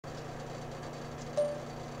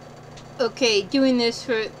Okay, doing this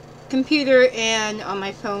for computer and on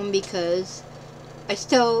my phone because I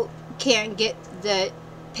still can't get that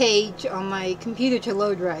page on my computer to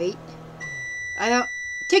load right. I don't...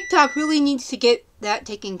 TikTok really needs to get that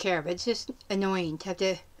taken care of. It's just annoying to have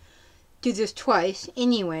to do this twice.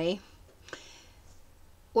 Anyway,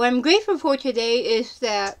 what I'm grateful for today is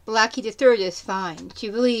that Blackie the Third is fine.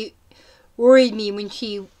 She really worried me when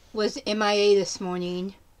she was MIA this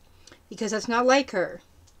morning because that's not like her.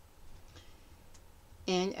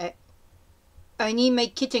 And I need my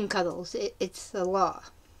kitten cuddles. It's the law.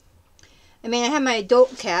 I mean, I have my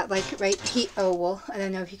adult cat, like right here. Oh, well, I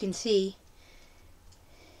don't know if you can see.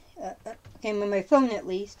 Okay, I'm on my phone at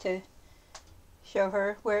least to show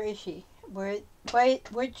her. Where is she?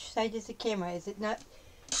 Which side is the camera? Is it not?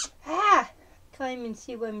 Ah! Can't even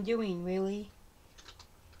see what I'm doing, really.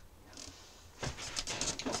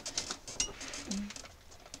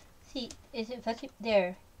 See, is it fussy?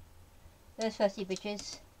 There. Those fussy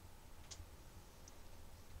bitches.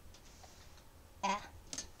 Ah.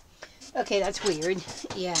 Okay, that's weird.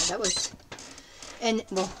 Yeah, that was... And,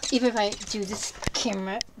 well, even if I do this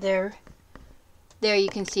camera, there you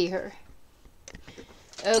can see her.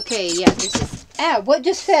 Okay, yeah, this is... Ah, what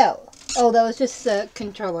just fell? Oh, that was just the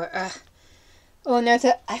controller. Oh, and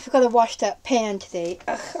I forgot to wash that pan today.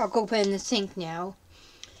 I'll go put it in the sink now.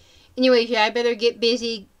 Anyways, yeah, I better get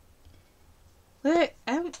busy. I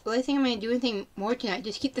think I'm going to do anything more tonight.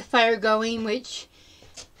 Just keep the fire going, which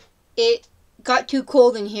it got too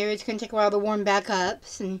cold in here. It's going to take a while to warm back up.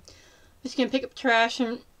 And I'm just going to pick up trash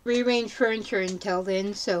and rearrange furniture until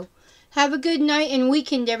then. So, have a good night and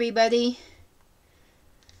weekend, everybody.